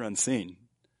footprints are unseen.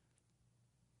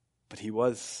 But he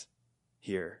was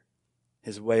here.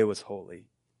 His way was holy.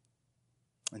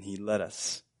 And he led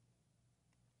us.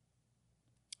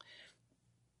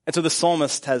 And so the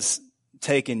psalmist has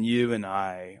taken you and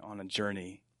I on a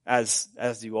journey, as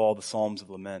do all the Psalms of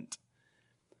Lament.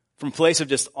 From a place of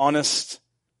just honest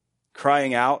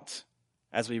crying out,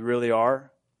 as we really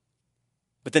are,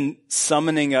 but then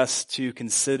summoning us to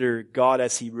consider God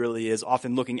as he really is,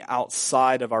 often looking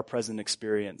outside of our present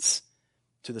experience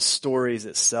to the stories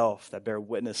itself that bear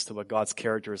witness to what God's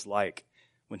character is like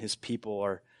when his people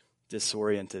are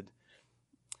disoriented.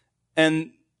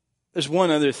 And there's one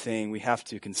other thing we have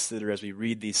to consider as we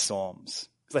read these Psalms,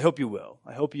 because I hope you will.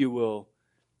 I hope you will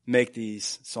make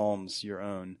these Psalms your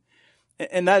own.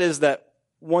 And that is that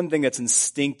one thing that's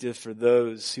instinctive for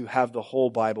those who have the whole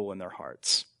Bible in their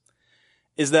hearts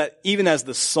is that even as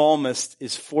the psalmist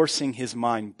is forcing his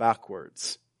mind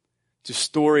backwards to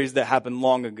stories that happened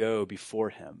long ago before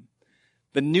him,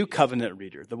 the New Covenant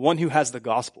reader, the one who has the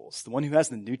Gospels, the one who has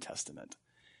the New Testament,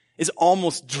 is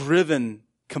almost driven,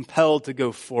 compelled to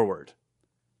go forward.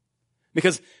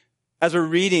 Because as we're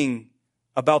reading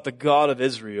about the God of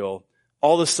Israel,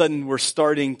 all of a sudden we're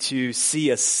starting to see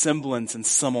a semblance in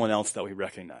someone else that we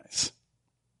recognize.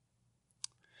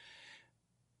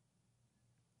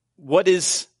 What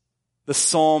is the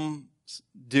psalm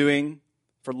doing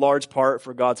for large part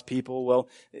for God's people? Well,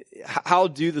 how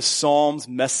do the psalms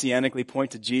messianically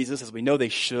point to Jesus, as we know they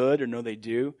should or know they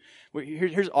do?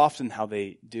 Here's often how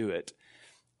they do it.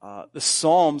 The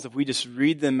psalms, if we just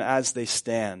read them as they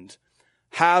stand,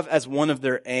 have as one of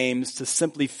their aims to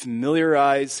simply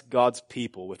familiarize God's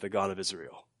people with the God of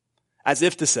Israel. As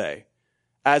if to say,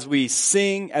 as we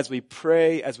sing, as we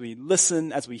pray, as we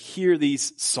listen, as we hear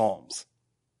these psalms,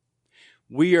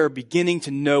 we are beginning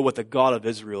to know what the God of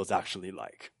Israel is actually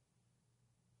like.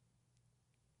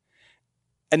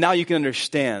 And now you can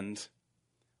understand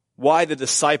why the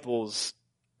disciples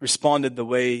responded the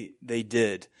way they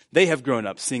did. They have grown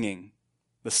up singing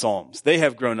the Psalms. They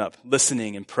have grown up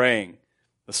listening and praying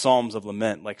the Psalms of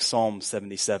Lament, like Psalm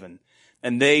 77.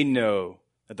 And they know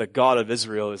that the God of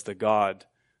Israel is the God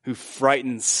who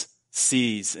frightens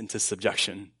seas into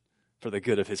subjection for the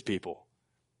good of his people.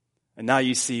 And now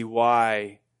you see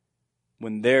why,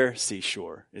 when their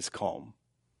seashore is calm,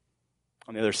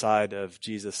 on the other side of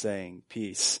Jesus saying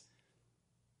peace,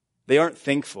 they aren't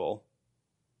thankful.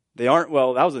 They aren't,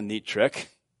 well, that was a neat trick.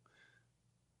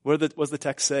 What does the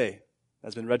text say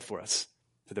that's been read for us?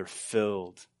 That they're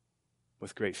filled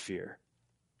with great fear.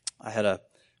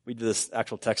 We did this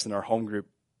actual text in our home group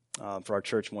for our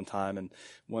church one time, and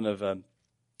one of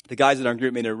the guys in our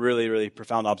group made a really, really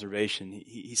profound observation.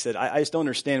 He said, I just don't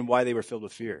understand why they were filled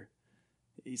with fear.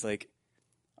 He's like,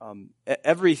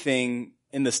 everything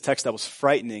in this text that was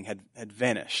frightening had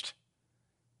vanished.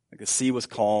 Like the sea was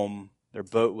calm. Their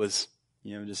boat was,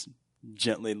 just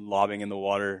gently lobbing in the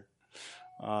water.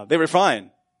 They were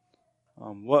fine.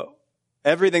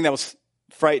 Everything that was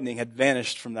frightening had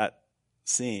vanished from that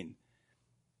scene.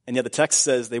 And yet the text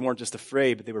says they weren't just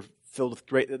afraid, but they were filled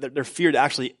with their fear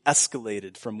actually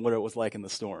escalated from what it was like in the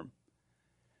storm.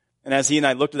 And as he and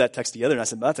I looked at that text together, and I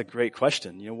said, that's a great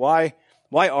question. Why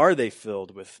are they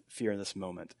filled with fear in this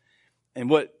moment? And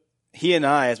what he and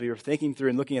I, as we were thinking through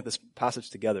and looking at this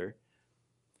passage together,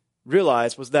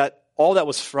 realized was that all that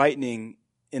was frightening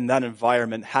in that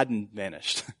environment hadn't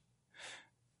vanished.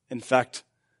 In fact,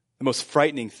 the most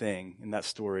frightening thing in that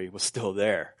story was still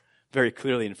there, very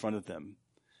clearly in front of them.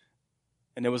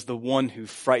 And it was the one who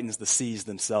frightens the seas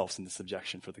themselves into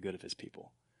subjection for the good of his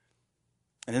people.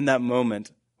 And in that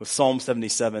moment, with Psalm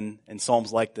 77 and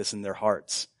psalms like this in their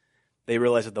hearts, they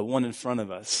realize that the one in front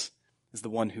of us is the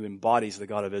one who embodies the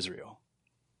God of Israel.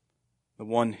 The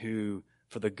one who,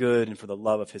 for the good and for the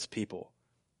love of his people,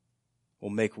 will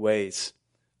make ways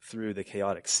through the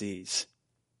chaotic seas.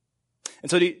 And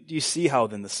so do you see how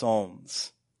then the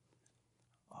Psalms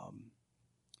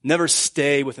never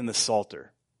stay within the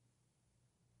Psalter?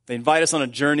 They invite us on a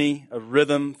journey, a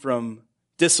rhythm from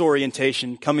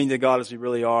disorientation, coming to God as we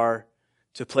really are,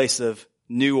 to a place of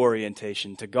new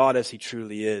orientation, to God as he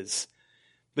truly is.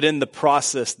 But in the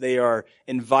process, they are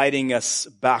inviting us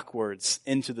backwards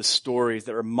into the stories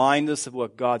that remind us of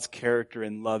what God's character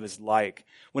and love is like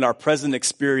when our present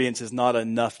experience is not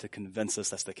enough to convince us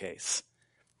that's the case.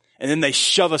 And then they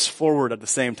shove us forward at the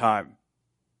same time.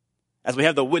 As we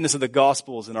have the witness of the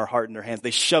Gospels in our heart and our hands,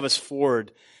 they shove us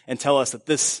forward and tell us that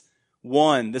this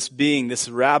one, this being, this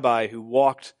rabbi who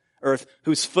walked earth,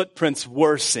 whose footprints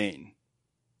were seen,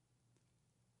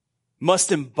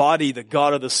 must embody the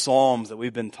God of the Psalms that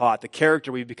we've been taught, the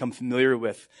character we've become familiar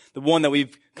with, the one that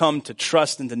we've come to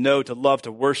trust and to know, to love,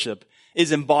 to worship,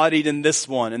 is embodied in this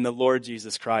one, in the Lord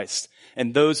Jesus Christ.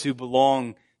 And those who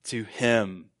belong to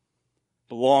him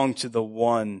belong to the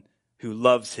one who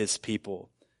loves his people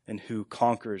and who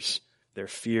conquers their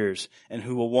fears and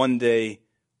who will one day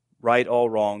right all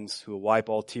wrongs, who will wipe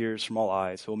all tears from all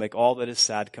eyes, who will make all that is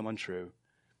sad come untrue,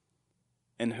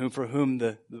 and for whom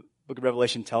the book of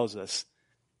Revelation tells us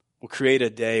will create a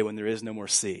day when there is no more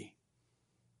sea.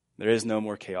 There is no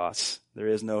more chaos. There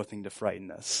is nothing to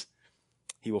frighten us.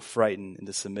 He will frighten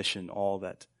into submission all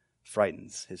that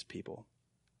frightens his people.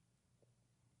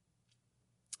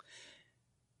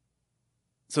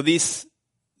 So these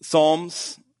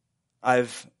Psalms,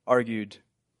 I've argued,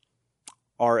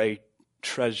 are a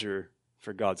treasure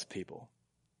for God's people.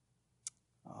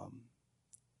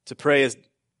 To pray, as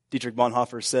Dietrich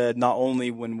Bonhoeffer said, not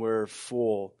only when we're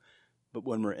full, but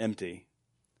when we're empty.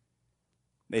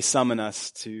 They summon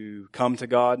us to come to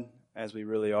God as we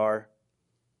really are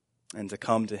and to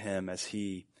come to him as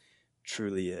he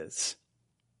truly is.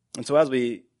 And so as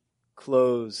we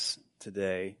close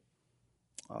today,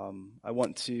 I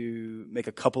want to make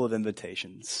a couple of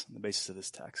invitations on the basis of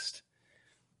this text.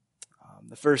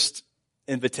 The first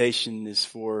invitation is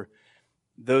for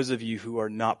those of you who are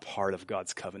not part of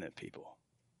God's covenant people.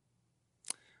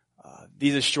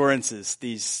 These assurances,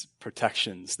 these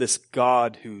protections, this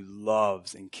God who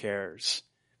loves and cares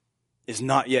is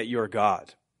not yet your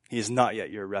God. He is not yet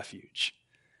your refuge.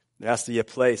 There has to be a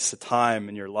place, a time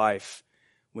in your life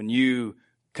when you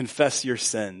confess your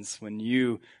sins, when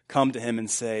you come to him and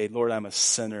say, Lord, I'm a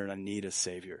sinner and I need a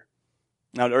Savior.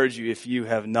 And I would urge you, if you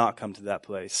have not come to that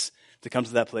place, to come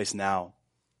to that place now,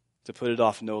 to put it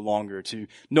off no longer, to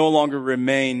no longer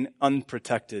remain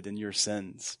unprotected in your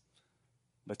sins,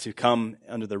 but to come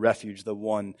under the refuge, the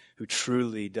one who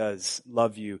truly does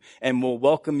love you and will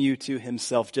welcome you to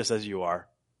himself just as you are,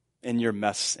 in your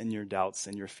mess, in your doubts,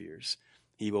 and your fears.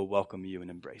 He will welcome you and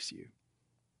embrace you.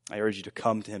 I urge you to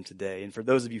come to him today. And for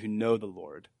those of you who know the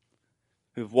Lord,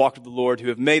 who have walked with the Lord, who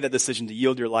have made that decision to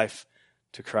yield your life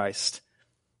to Christ,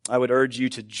 I would urge you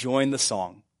to join the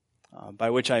song, by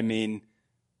which I mean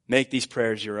make these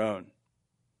prayers your own.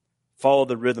 Follow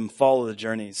the rhythm, follow the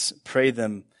journeys, pray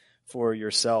them for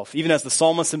yourself. Even as the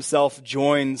psalmist himself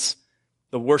joins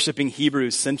the worshiping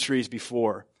Hebrews centuries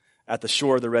before at the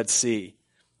shore of the Red Sea,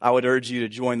 I would urge you to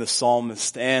join the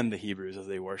psalmist and the Hebrews as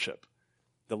they worship,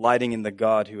 delighting in the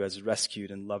God who has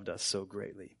rescued and loved us so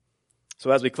greatly.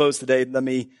 So as we close today, let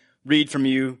me read from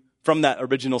you from that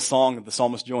original song that the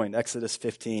psalmist joined, Exodus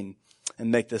 15,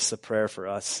 and make this a prayer for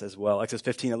us as well. Exodus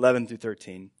 15, 11 through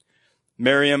 13.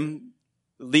 Miriam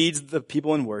leads the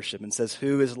people in worship and says,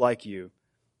 "Who is like you,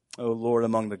 O Lord,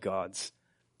 among the gods?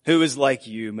 Who is like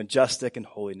you, majestic in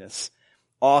holiness,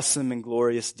 awesome in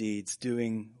glorious deeds,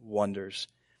 doing wonders?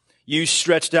 You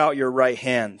stretched out your right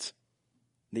hand.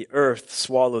 The earth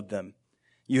swallowed them.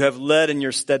 You have led in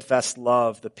your steadfast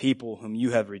love the people whom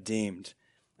you have redeemed,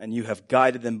 and you have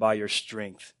guided them by your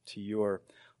strength to your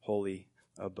holy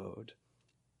abode."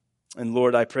 And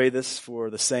Lord, I pray this for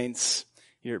the saints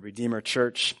here at Redeemer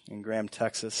Church in Graham,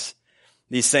 Texas,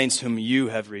 these saints whom you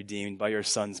have redeemed by your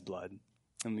Son's blood,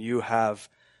 whom you have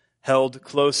held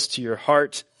close to your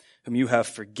heart, whom you have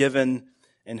forgiven,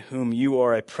 and whom you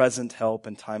are a present help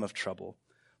in time of trouble.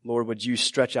 Lord, would you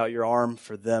stretch out your arm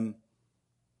for them?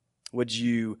 Would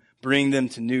you bring them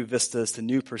to new vistas, to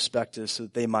new perspectives, so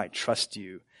that they might trust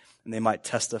you and they might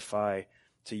testify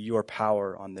to your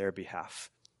power on their behalf?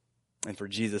 And for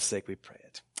Jesus' sake we pray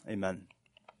it. Amen.